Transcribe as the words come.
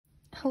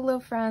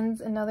Hello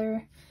friends,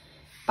 another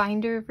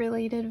binder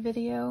related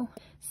video.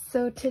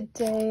 So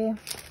today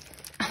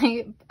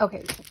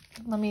okay,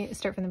 let me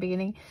start from the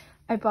beginning.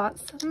 I bought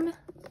some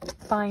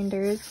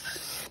binders.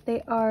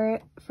 They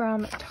are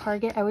from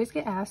Target. I always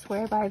get asked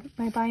where I buy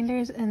my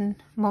binders, and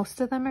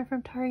most of them are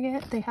from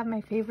Target. They have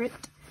my favorite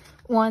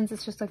ones.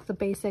 It's just like the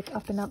basic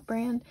Up and Up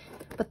brand,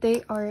 but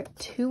they are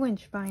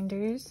 2-inch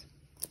binders.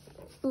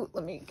 Ooh,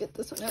 let me get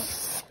this one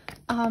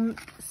out.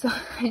 So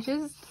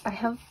I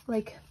have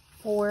like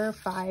 4 or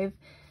 5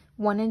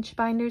 1-inch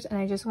binders, and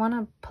I just want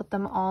to put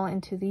them all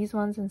into these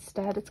ones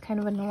instead. It's kind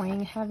of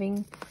annoying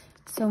having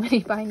so many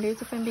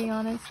binders, if I'm being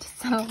honest.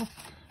 So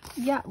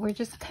yeah, we're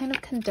just kind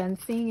of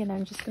condensing, and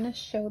I'm just gonna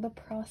show the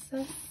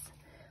process.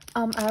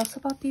 I also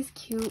bought these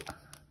cute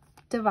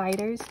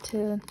dividers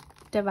to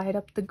divide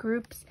up the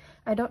groups.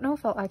 I don't know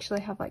if I'll actually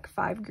have like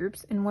 5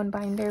 groups in one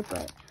binder,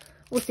 but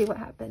we'll see what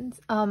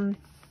happens.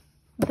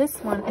 This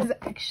one is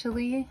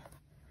actually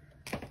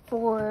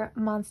for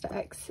Monster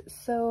X.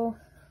 So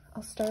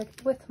I'll start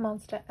with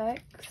Monster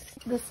X.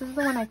 This is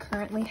the one I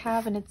currently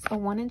have, and it's a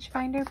 1-inch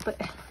binder,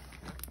 but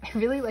I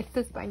really like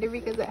this binder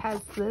because it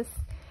has this.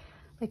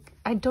 Like,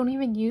 I don't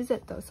even use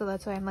it though, so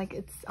that's why I'm like,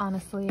 it's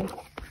honestly,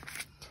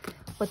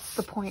 what's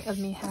the point of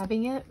me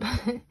having it?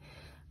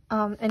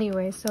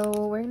 Anyway,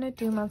 so we're gonna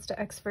do Monster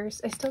X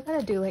first. I still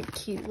gotta do like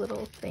cute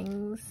little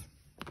things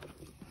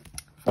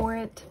for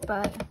it,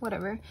 but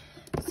whatever.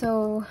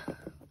 So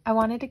I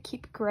wanted to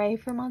keep gray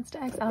for Monster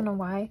X. I don't know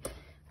why.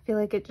 I feel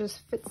like it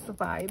just fits the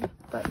vibe.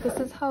 But this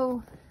is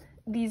how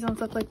these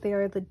ones look like. They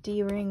are the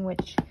D-ring,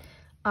 which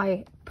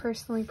I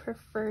personally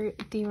prefer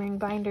D-ring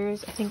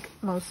binders. I think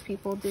most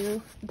people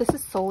do. This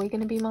is solely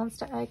going to be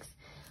Monster X.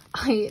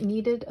 I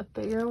needed a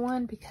bigger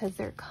one because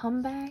their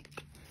comeback,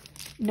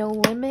 No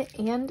Limit,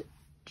 and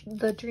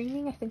the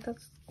Dreaming, I think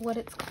that's what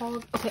it's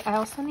called. Okay, I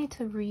also need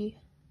to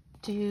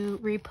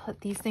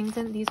re-put these things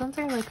in. These ones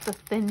are like the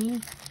thinny.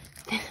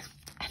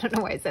 I don't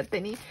know why I said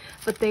thinny,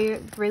 but they're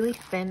really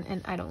thin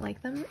and I don't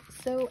like them.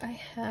 So I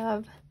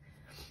have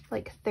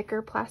like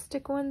thicker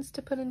plastic ones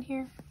to put in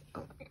here.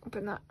 Oh,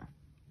 open that.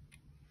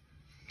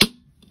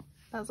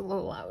 That was a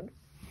little loud.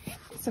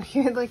 So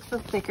here are like the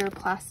thicker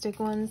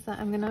plastic ones that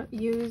I'm gonna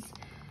use.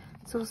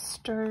 So we'll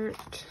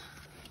start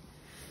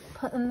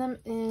putting them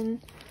in.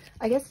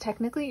 I guess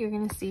technically you're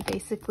gonna see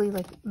basically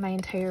like my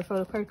entire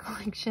photo card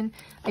collection.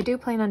 I do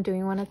plan on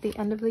doing one at the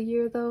end of the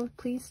year though.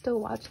 Please still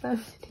watch that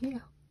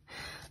video.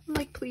 I'm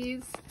like,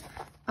 please.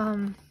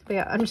 But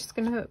yeah, I'm just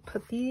gonna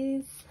put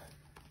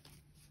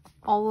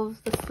all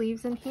of the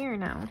sleeves in here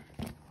now.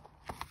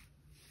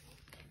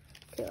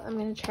 Okay, I'm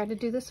gonna try to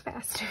do this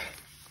faster.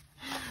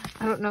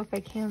 I don't know if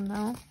I can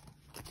though.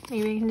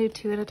 Maybe I can do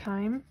 2 at a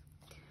time.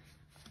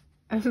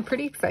 I'm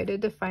pretty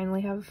excited to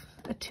finally have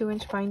a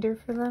 2-inch binder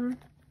for them.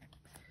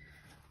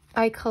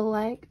 I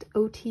collect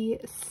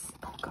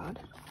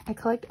I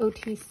collect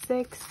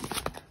OT6,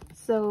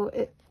 so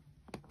it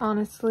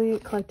honestly,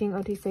 collecting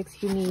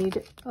OT6, you need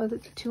a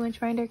 2-inch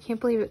binder. I can't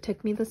believe it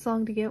took me this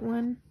long to get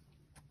one.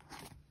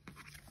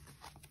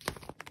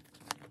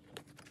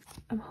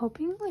 I'm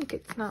hoping like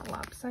it's not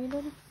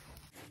lopsided.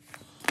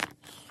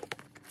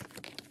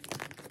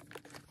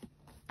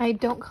 I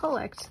don't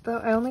collect though.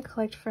 I only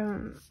collect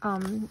from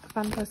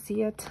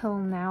Fantasia till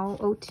now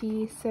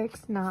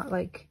OT6, not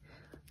like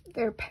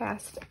their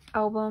past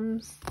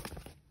albums.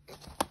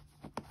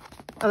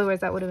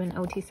 Otherwise that would have been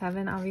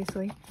OT7,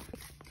 obviously.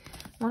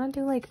 I want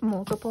to do like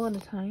multiple at a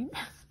time.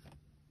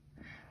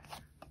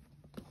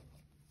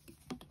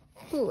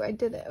 Ooh, I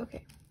did it.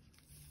 Okay.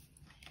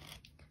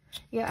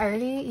 Yeah, I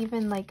already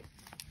even like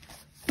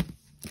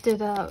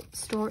did a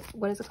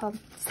what is it called?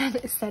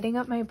 Setting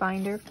up my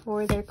binder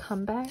for their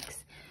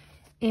comebacks.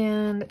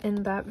 And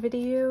in that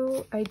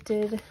video, I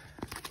did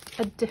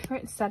a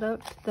different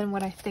setup than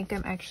what I think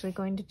I'm actually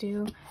going to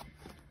do,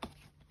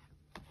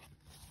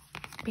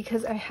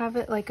 because I have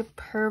it like a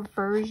per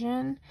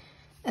version,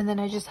 and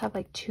then I just have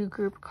like 2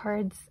 group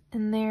cards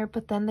in there.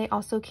 But then they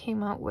also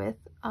came out with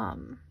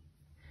the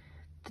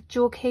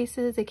jewel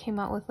cases. They came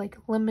out with like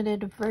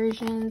limited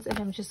versions, and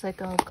I'm just like,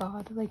 oh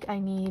god, like I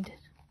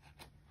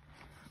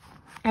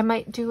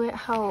might do it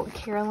how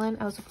Carolyn,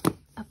 of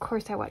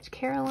course I watch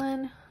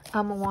Carolyn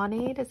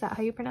Wanade, is that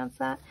how you pronounce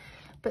that?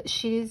 But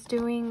she's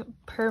doing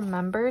per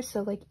member,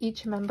 so like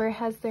each member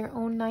has their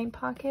own 9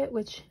 pocket,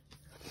 which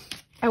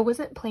I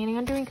wasn't planning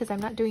on doing because I'm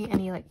not doing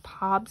any like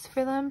pobs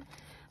for them.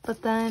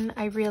 But then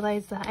I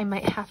realized that I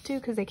might have to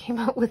because they came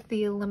out with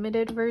the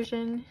limited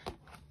version,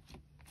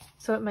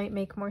 so it might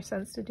make more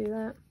sense to do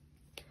that.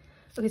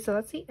 Okay, so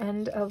that's the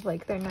end of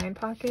like their 9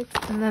 pockets.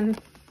 And then,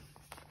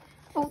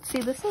 oh,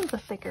 see, this one's a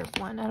thicker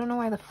one. I don't know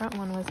why the front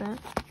one wasn't.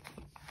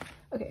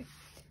 Okay,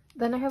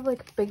 then I have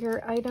like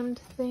bigger itemed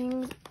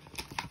things,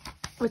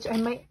 which I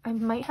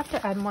might have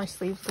to add more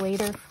sleeves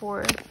later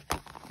for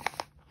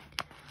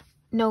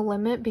No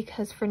Limit,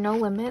 because for No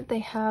Limit they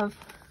have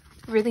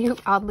really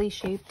oddly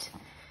shaped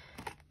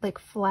like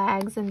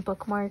flags and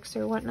bookmarks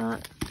or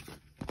whatnot.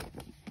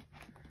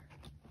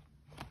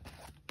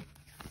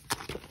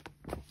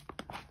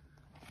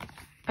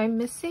 I'm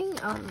missing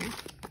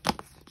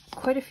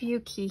quite a few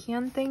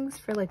keyhand things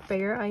for like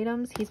bigger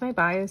items. He's my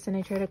bias and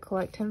I try to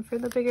collect him for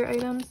the bigger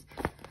items,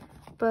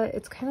 but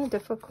it's kind of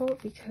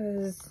difficult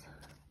because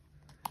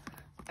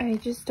I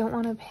just don't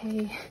want to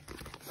pay.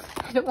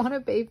 I don't want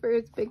to pay for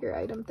his bigger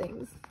item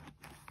things.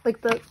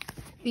 Like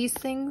these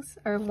things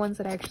are ones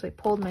that I actually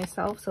pulled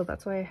myself, so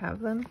that's why I have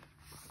them.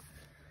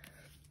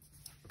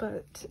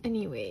 But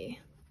anyway,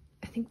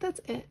 I think that's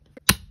it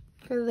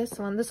for this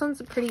one. This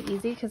one's pretty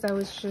easy because I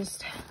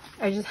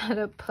just had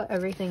to put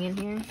everything in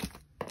here.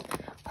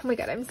 Oh my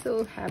god, I'm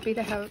so happy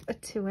to have a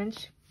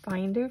 2-inch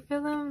binder for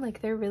them.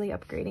 Like, they're really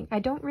upgrading. I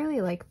don't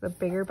really like the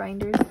bigger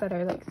binders that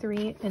are like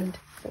 3 and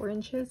 4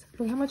 inches.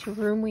 Look how much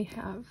room we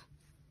have.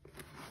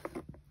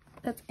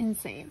 That's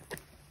insane.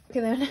 Okay,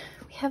 then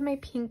we have my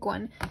pink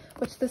one,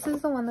 which this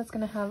is the one that's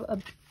gonna have a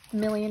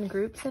million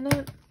groups in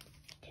it.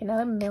 Okay,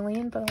 not a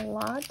million, but a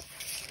lot.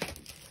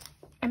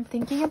 I'm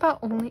thinking about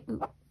only,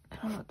 ooh, I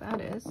don't know what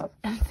that is.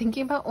 I'm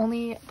thinking about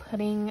only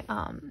putting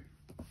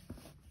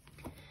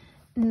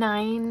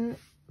 9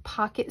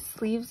 pocket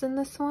sleeves in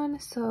this one,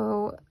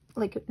 so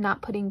like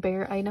not putting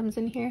bare items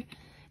in here.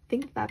 I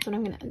think that's what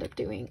I'm gonna end up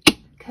doing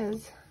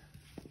because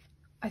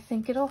I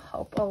think it'll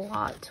help a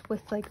lot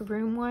with like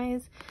room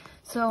wise.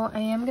 So I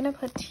am gonna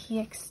put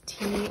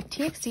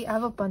TXT. I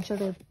have a bunch of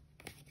their,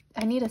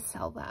 I need to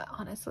sell that,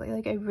 honestly.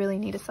 Like, I really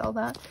need to sell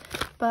that,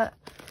 but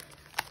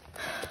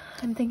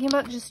I'm thinking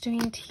about just doing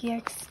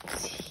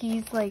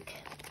TXTs like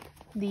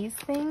these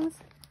things.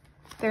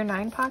 They're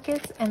 9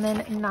 pockets, and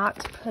then not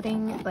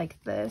putting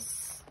like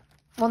this.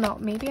 Well, no,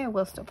 maybe I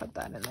will still put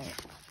that in there,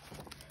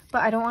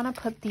 but I don't want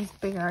to put these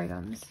bigger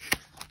items.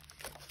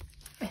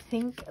 I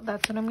think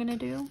that's what I'm gonna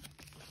do.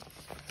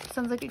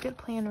 Sounds like a good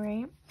plan,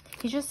 right?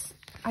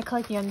 I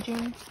collect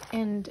Yeonjun,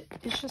 and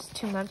it's just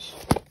too much.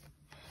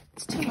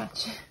 It's too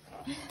much.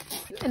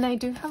 And I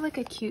do have like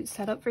a cute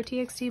setup for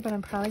TXT, but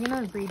I'm probably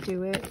gonna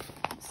redo it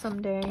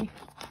someday.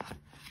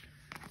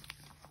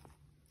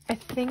 I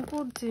think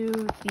we'll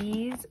do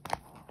these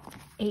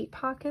 8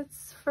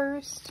 pockets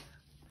first,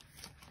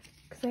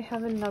 because I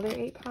have another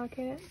 8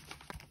 pocket,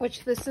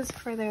 which this is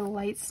for their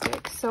light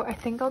stick. So I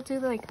think I'll do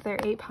like their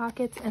 8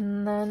 pockets,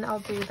 and then I'll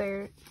do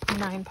their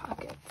 9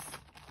 pockets.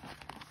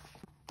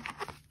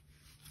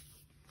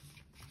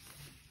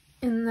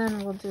 And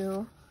then we'll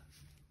do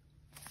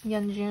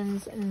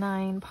Yeonjun's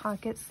 9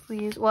 pocket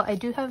sleeves. Well, I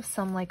do have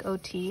some like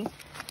OT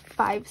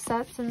 5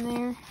 sets in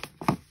there.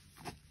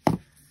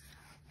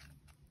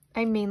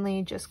 I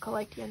mainly just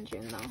collect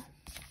Yeonjun though.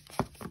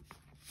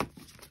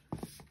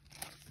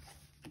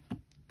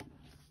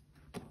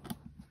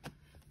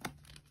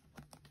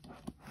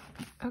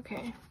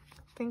 Okay, I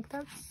think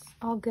that's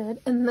all good.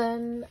 And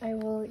then I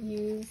will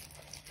use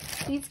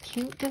these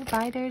cute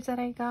dividers that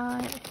I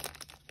got.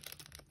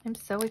 I'm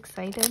so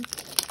excited.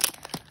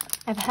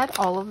 I've had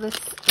all of this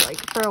like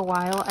for a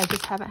while. I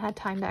just haven't had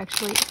time to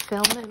actually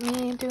film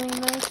me doing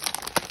this.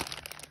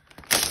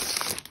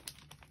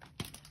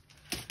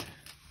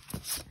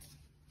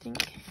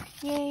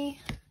 Yay.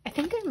 I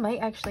think I might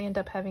actually end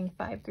up having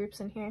 5 groups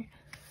in here.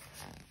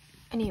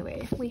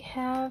 Anyway, we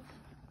have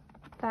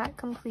that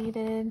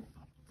completed.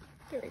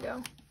 There we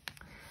go.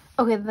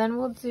 Okay, then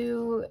we'll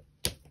do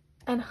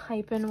an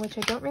hyphen, which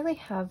I don't really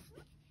have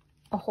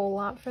a whole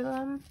lot for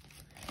them.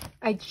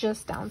 I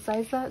just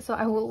downsized that, so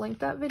I will link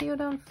that video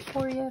down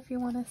for you if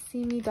you want to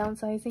see me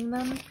downsizing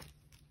them.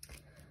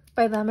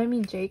 By them, I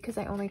mean Jake, because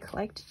I only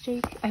collect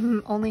Jake.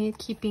 I'm only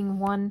keeping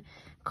 1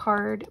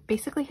 card,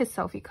 basically his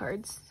selfie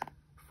cards,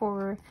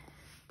 for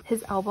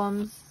his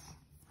albums,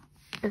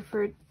 or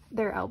for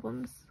their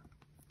albums.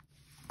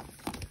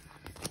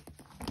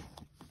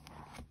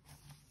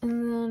 And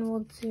then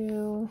we'll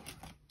do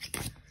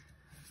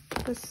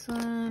this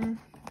one.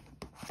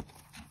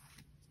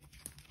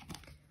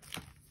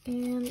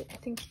 And I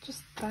think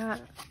just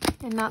that,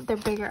 and not their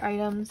bigger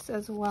items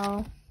as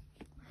well.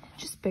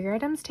 Just bigger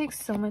items take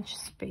so much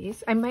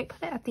space. I might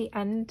put it at the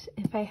end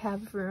if I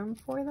have room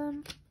for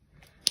them,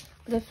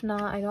 but if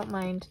not, I don't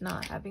mind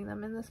not having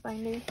them in this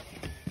binder.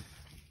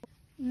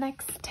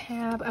 Next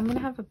tab, I'm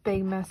gonna have a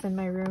big mess in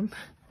my room.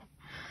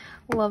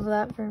 Love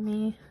that for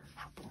me.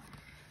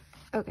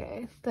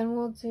 Okay, then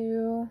we'll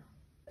do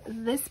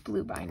this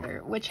blue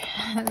binder, which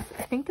has,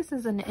 I think this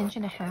is 1.5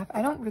 inches.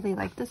 I don't really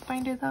like this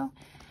binder though.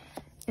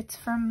 It's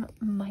from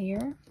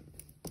Meyer,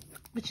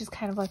 which is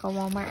kind of like a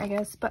Walmart, I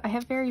guess. But I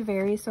have Very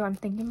Very, so I'm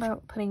thinking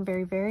about putting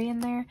Very Very in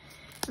there.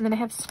 And then I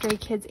have Stray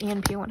Kids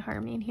and P1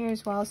 Harmony in here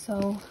as well,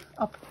 so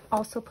I'll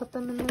also put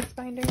them in this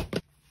binder.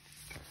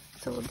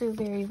 So we'll do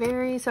Very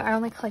Very. So I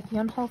only collect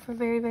Yeonho for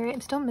Very Very.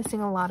 I'm still missing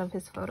a lot of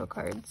his photo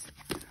cards,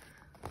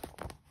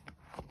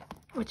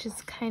 which is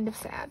kind of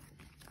sad.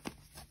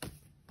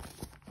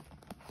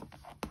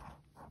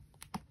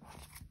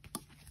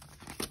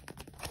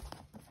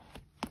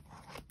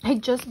 I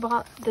just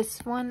bought this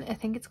one. I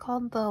think it's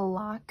called the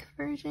lock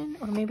version,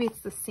 or maybe it's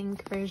the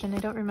sync version. I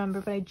don't remember,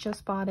 but I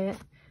just bought it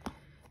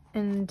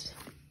and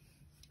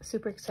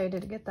super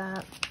excited to get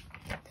that.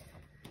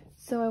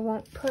 So I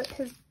won't put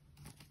his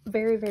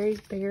Very Very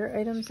bigger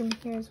items in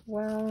here as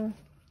well.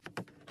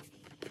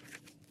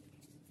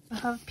 I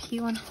have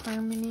P1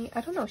 Harmony.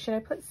 I don't know, should I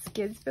put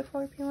skids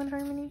before P1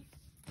 Harmony?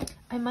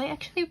 I might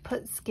actually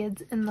put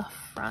skids in the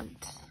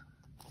front.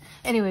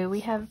 Anyway,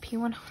 we have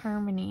P1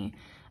 Harmony.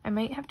 I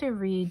might have to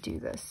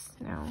redo this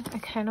now. I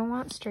kind of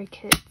want Stray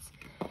Kids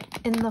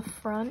in the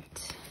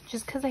front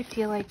just because I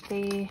feel like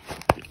they...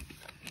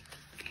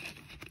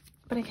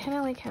 But I kind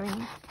of like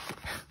having...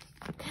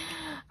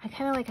 I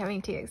kind of like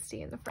having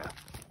TXT in the front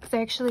because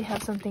I actually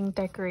have something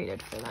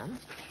decorated for them.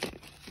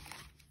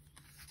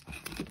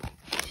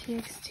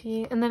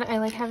 TXT. And then I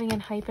like having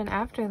an hyphen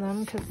after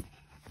them because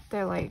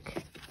they're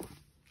like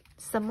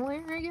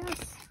similar, I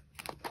guess.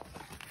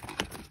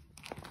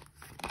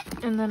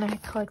 And then I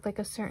collect like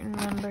a certain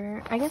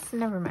number. I guess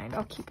never mind.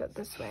 I'll keep it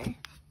this way.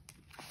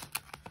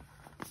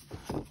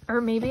 Or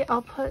maybe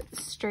I'll put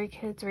Stray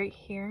Kids right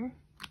here.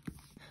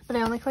 But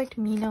I only collect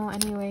Mino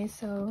anyway,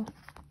 so...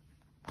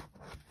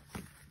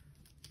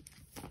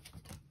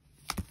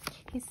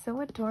 He's so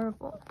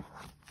adorable.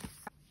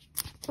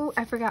 Oh,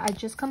 I forgot. I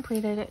just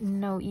completed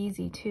No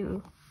Easy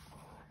too.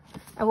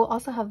 I will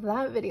also have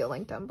that video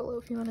linked down below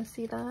if you want to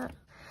see that.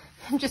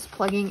 I'm just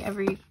plugging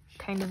every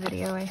kind of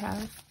video I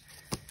have.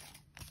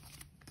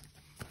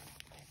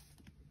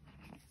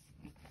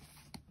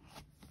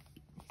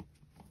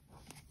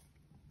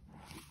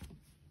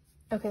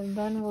 Okay,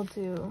 then we'll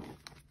do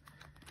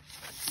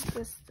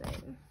this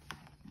thing.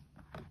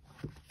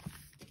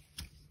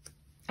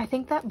 I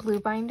think that blue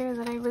binder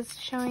that I was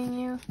showing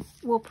you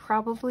will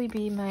probably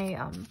be my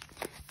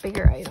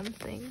bigger item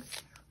things.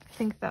 I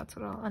think that's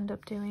what I'll end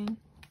up doing.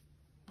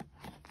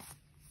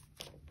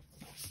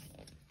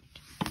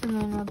 And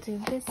then we'll do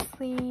this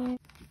sleeve.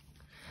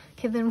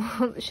 Okay, then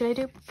should I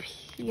do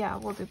yeah,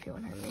 we'll do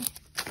P1 Harmony.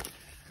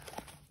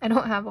 I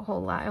don't have a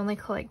whole lot. I only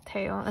collect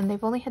tail, and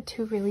they've only had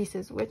 2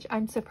 releases, which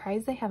I'm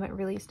surprised they haven't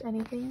released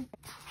anything.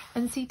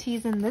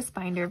 NCT's in this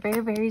binder. Very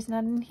Very's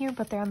not in here,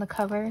 but they're on the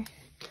cover.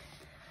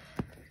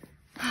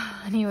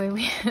 Anyway,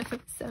 we have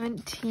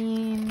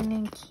 17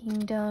 and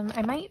Kingdom.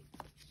 I might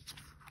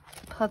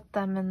put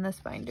them in this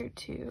binder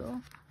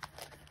too.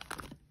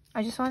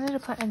 I just wanted to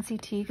put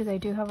NCT because I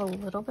do have a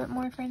little bit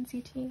more for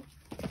NCT.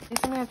 I guess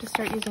I'm gonna have to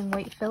start using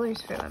white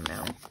fillers for them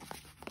now.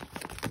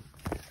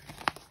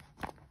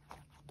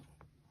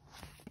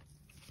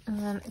 And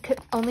then,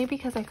 only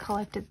because I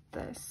collected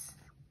this.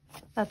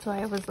 That's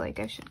why I was like,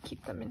 I should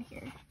keep them in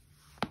here.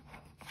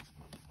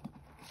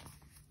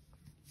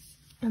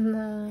 And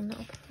then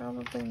I'll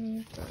probably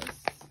need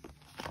this.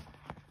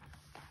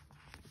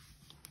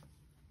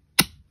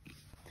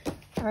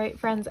 Alright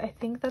friends, I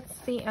think that's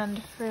the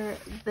end for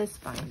this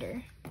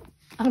binder.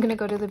 I'm gonna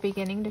go to the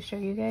beginning to show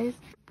you guys.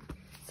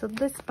 So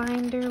this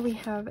binder, we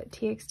have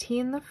TXT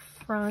in the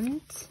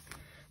front.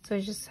 So I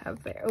just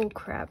have there, oh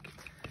crap.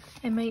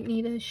 I might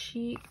need a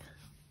sheet.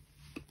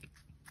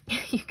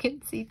 You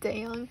can see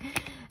Taeyong.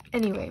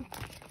 Anyway,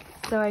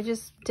 so I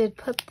just did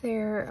put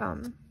their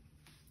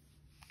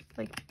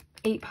like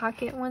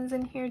 8-pocket ones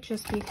in here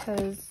just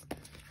because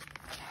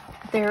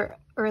their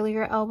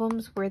earlier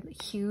albums were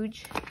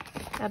huge.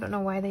 I don't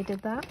know why they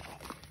did that.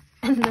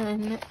 And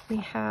then we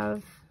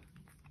have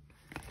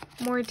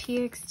more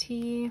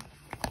TXT,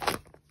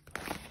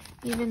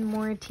 even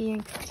more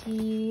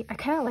TXT. I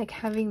kind of like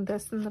having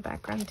this in the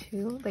background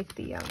too, like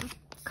the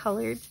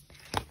colored.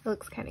 It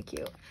looks kind of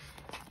cute.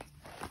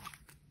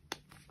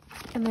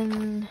 And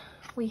then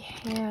we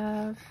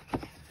have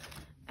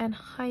an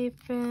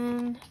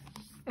hyphen.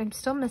 I'm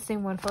still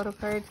missing one photo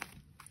card.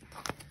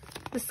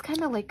 This is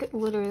kind of like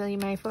literally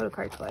my photo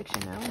card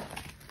collection now.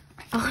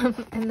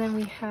 And then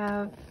we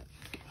have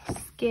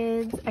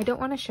skids. I don't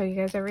want to show you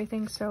guys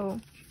everything, so...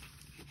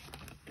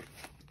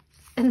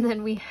 And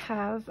then we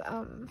have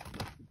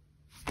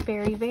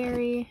Very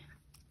Very.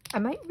 I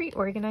might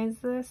reorganize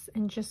this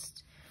and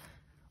just...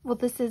 Well,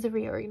 this is a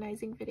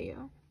reorganizing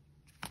video.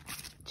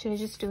 Should I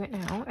just do it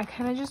now? I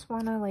kind of just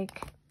want to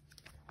like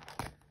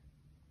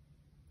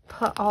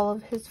put all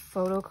of his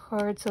photo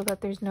cards so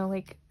that there's no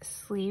like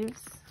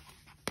sleeves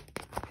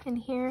in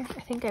here.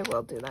 I think I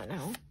will do that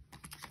now.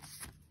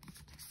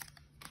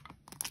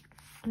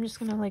 I'm just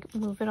gonna like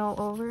move it all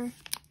over.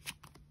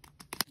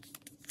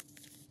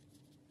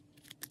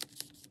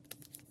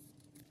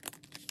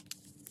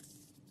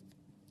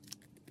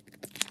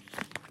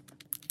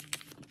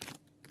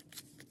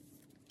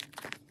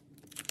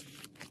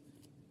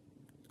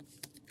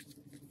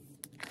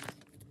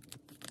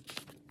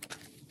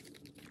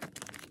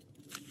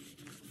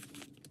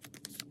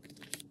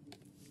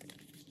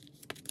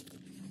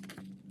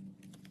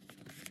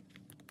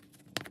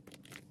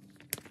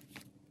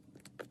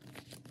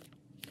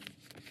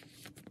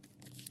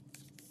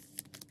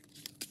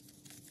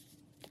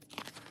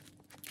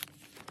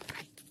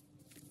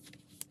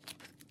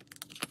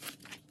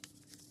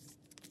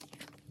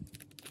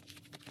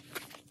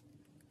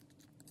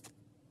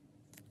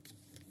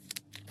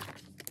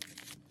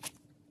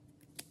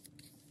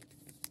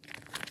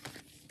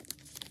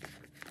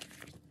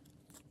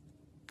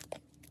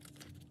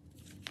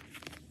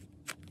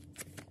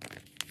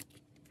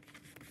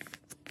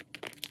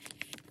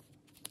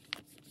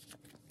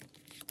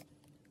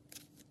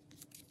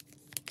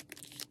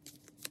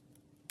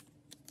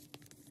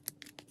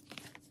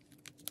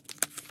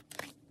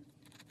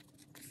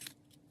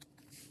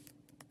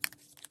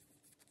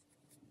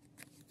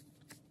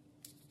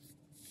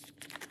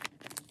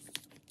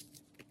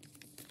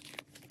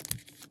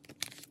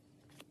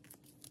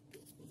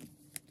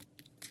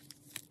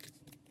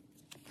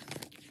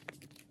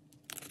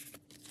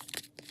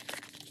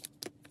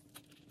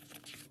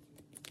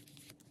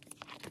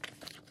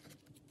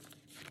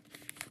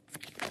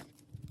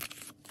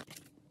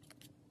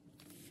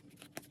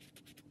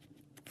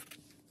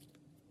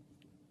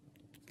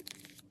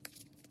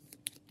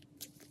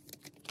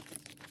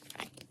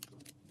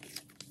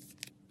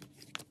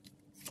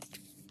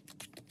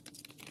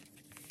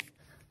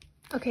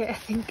 Okay, I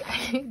think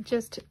I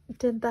just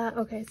did that.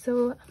 Okay,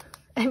 so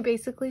I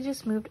basically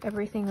just moved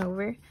everything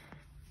over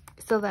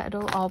so that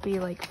it'll all be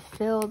like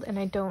filled and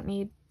I don't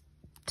need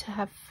to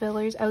have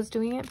fillers. I was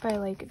doing it by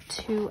like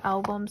 2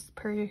 albums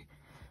per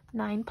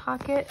 9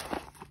 pocket.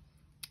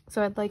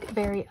 So I'd like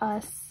very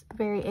us,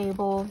 very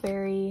able,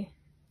 very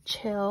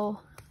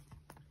chill,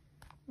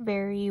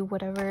 very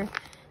whatever.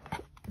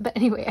 But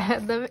anyway, I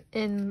had them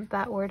in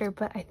that order,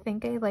 but I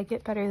think I like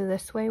it better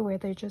this way where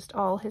they're just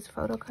all his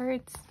photo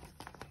cards.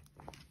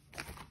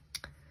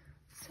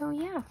 So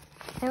yeah,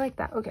 I like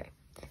that. Okay,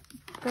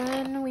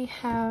 then we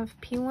have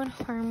P1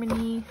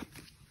 Harmony.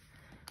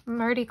 I'm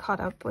already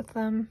caught up with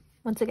them.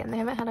 Once again, they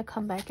haven't had a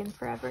comeback in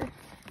forever.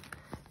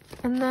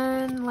 And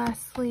then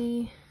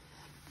lastly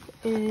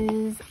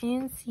is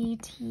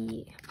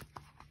NCT.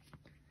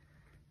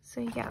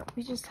 So yeah,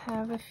 we just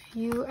have a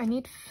few. I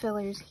need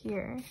fillers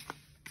here.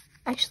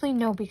 Actually,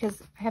 no,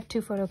 because I have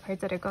 2 photo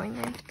cards that are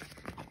going there.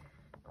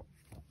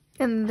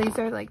 And these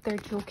are like their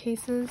jewel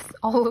cases.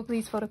 All of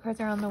these photo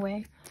cards are on the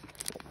way.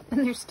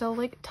 And there's still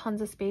like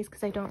tons of space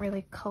because I don't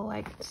really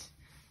collect.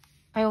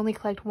 I only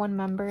collect 1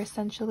 member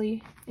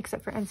essentially,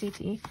 except for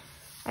NCT.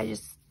 I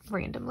just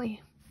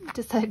randomly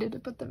decided to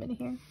put them in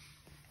here.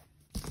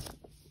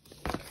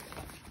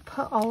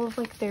 Put all of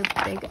like their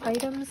big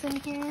items in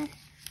here.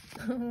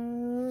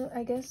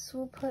 I guess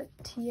we'll put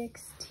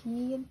TXT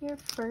in here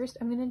first.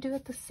 I'm gonna do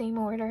it the same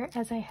order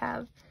as I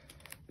have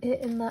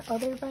it in the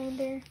other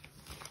binder.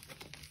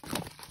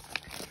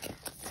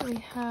 So we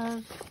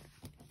have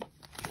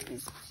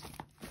these.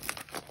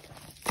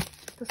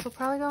 This will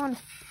probably go in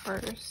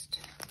first,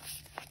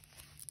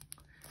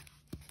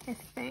 I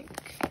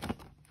think.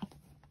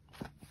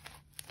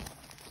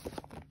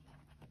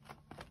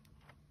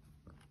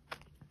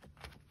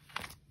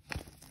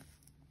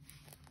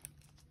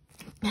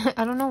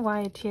 I don't know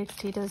why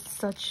TXT does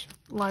such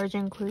large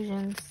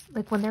inclusions.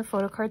 Like when their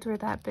photo cards were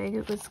that big,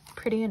 it was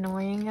pretty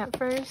annoying at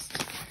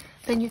first.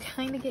 Then you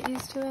kind of get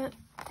used to it.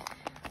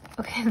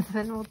 Okay,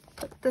 then we'll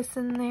put this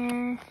in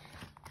there.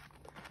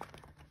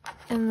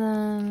 And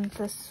then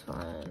this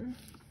one.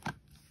 I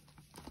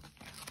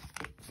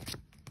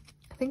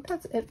think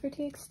that's it for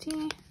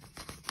TXT.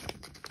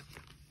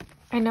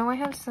 I know I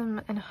have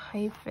some in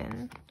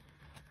hyphen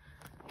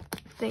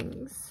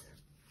things.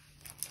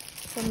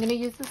 So I'm going to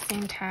use the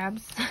same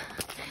tabs.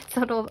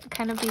 So it'll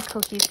kind of be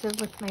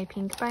cohesive with my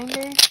pink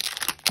binder.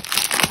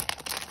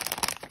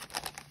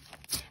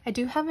 I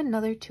do have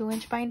another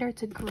 2-inch binder.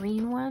 It's a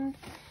green one.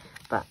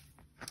 But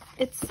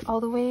it's all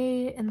the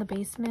way in the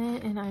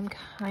basement and I'm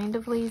kind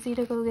of lazy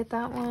to go get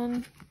that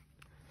one.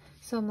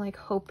 So I'm like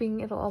hoping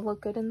it'll all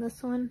look good in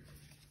this one.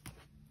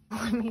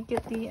 Let me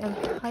get the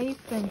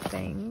hyphen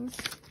things.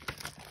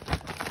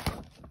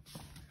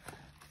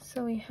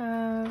 So we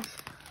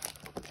have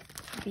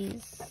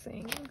these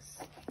things.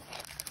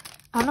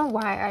 I don't know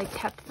why I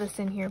kept this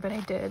in here, but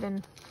I did,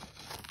 and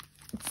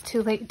it's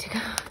too late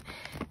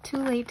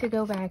to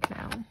go back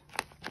now.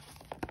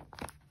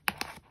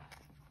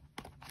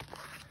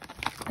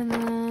 And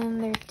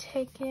then their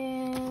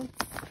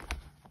tickets.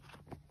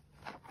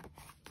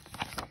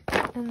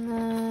 And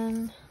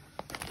then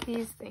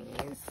these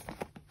things.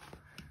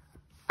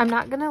 I'm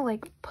not gonna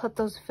like put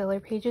those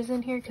filler pages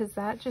in here because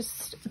that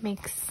just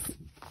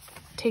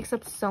takes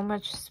up so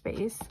much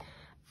space.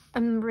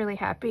 I'm really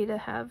happy to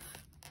have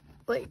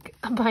like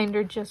a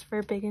binder just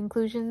for big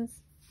inclusions.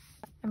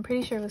 I'm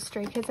pretty sure it was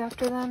Stray Kids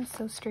after them,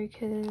 so Stray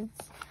Kids,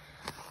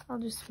 I'll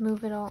just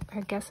move it all.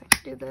 I guess I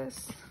could do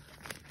this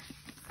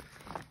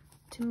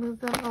to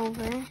move them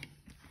over.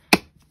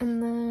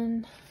 And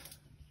then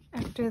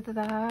after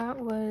that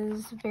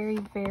was Very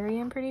Very,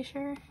 I'm pretty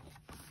sure.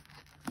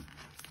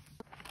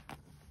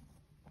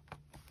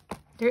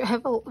 I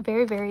have a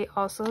Very Very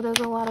also does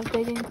a lot of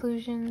big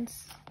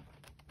inclusions.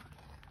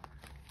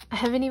 I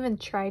haven't even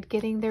tried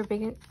getting their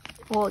big,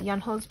 well,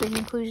 Yunho's big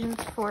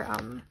inclusions for,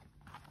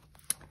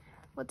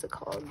 what's it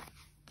called?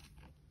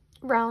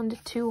 Round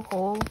 2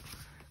 hole.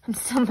 I'm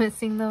still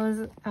missing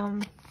those.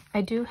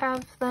 I do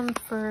have them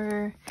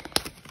for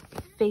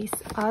Face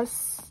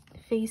Us,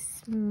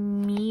 Face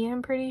Me,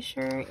 I'm pretty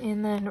sure,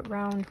 and then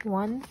round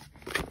 1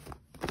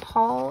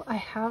 haul. I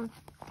have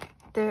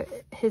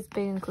his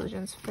big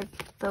inclusions for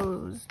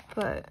those,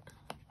 but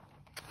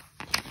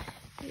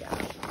yeah.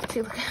 Let's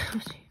see, look how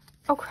much.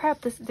 Oh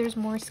crap, there's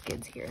more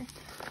skids here.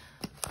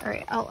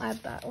 Alright, I'll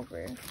add that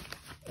over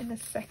in a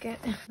second.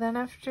 Then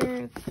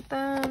after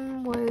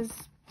them was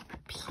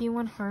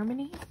P1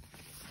 Harmony.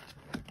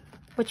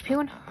 Which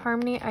P1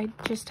 Harmony, I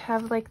just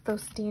have like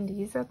those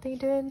standees that they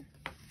did.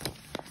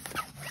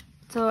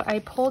 So I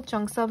pulled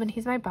Jung Sub and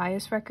he's my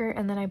bias wrecker,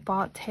 and then I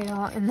bought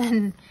Tail, and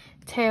then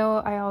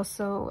Tail I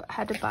also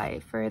had to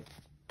buy for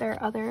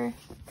their other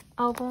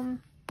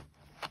album.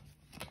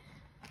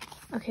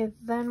 Okay,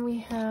 then we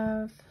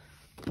have,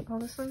 oh,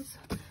 this one's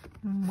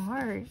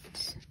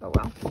marked. Oh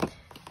well.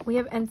 We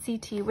have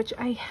NCT, which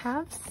I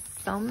have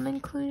some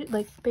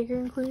like bigger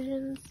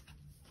inclusions,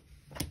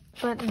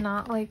 but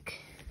not like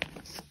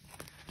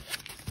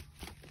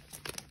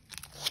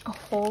a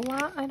whole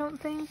lot, I don't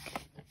think.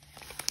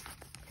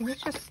 think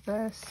it's just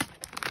this.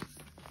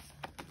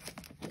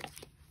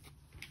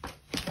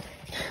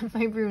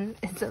 My room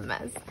is a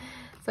mess,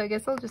 so I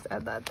guess I'll just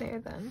add that there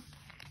then.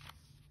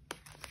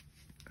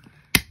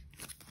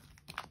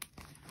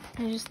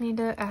 I just need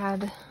to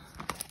add...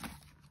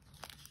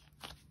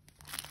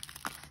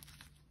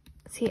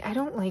 See, I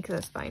don't like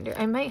this binder.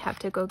 I might have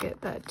to go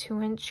get that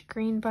 2-inch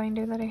green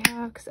binder that I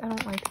have because I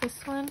don't like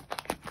this one.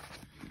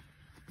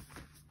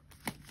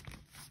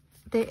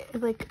 They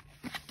like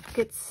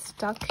get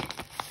stuck.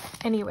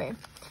 Anyway,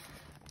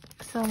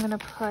 so I'm gonna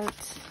put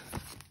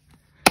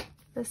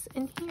this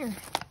in here.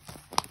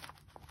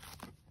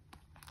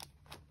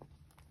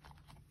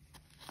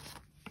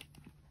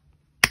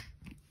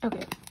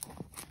 Okay,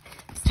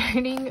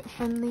 starting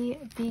from the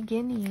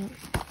beginning.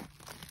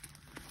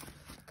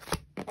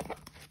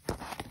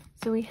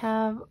 So we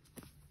have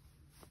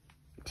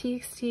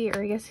TXT,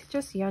 or I guess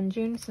just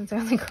Yeonjun, since I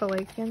only go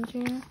like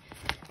Yeonjun,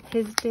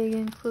 his big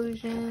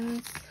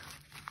inclusions.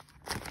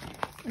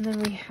 And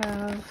then we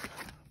have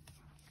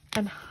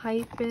an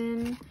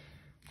Hypen,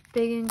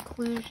 big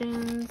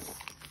inclusions,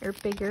 or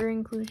bigger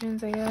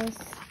inclusions, I guess.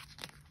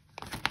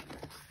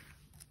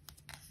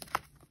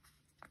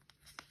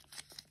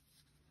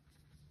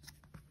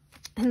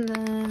 And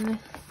then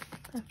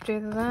after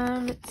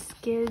them, it's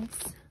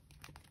Skids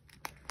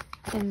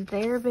and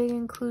their big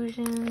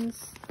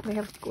inclusions. They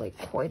have like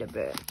quite a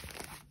bit.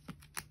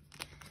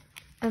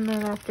 And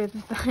then after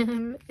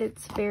them,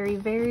 it's Very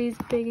Very's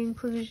big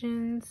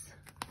inclusions,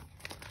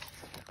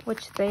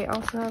 which they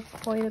also have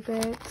quite a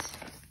bit.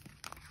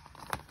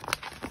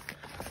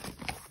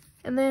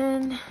 And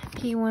then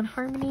P1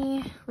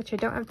 Harmony, which I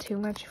don't have too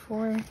much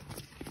for.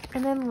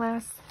 And then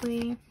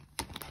lastly,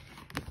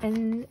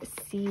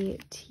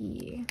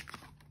 NCT,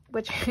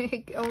 which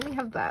I only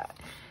have that.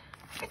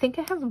 I think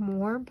I have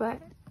more, but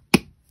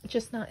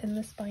just not in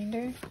this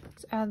binder.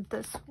 Let's add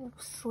this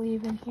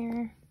sleeve in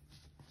here.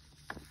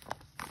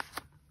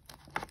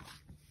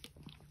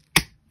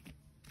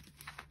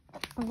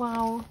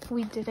 Wow,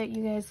 we did it,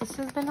 you guys. This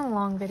has been a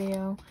long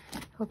video.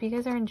 Hope you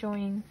guys are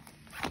enjoying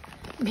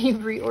me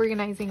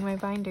reorganizing my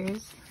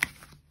binders.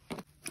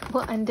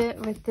 We'll end it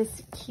with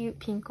this cute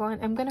pink one.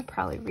 I'm gonna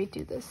probably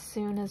redo this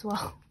soon as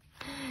well,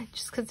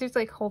 just because there's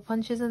like hole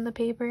punches in the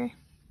paper.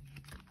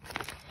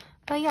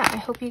 But yeah, I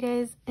hope you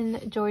guys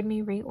enjoyed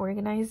me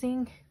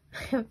reorganizing.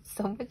 I have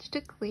so much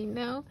to clean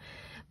now,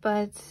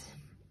 but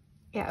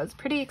yeah, it was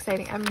pretty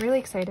exciting. I'm really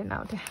excited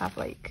now to have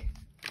like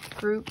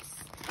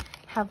groups,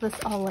 have this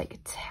all like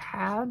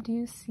tabbed. Do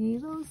you see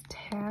those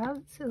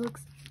tabs? It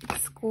looks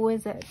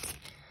exquisite.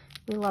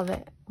 We love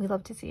it. We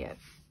love to see it.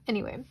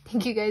 Anyway,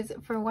 thank you guys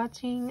for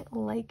watching.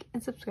 Like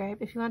and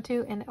subscribe if you want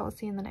to, and I will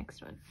see you in the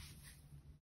next one.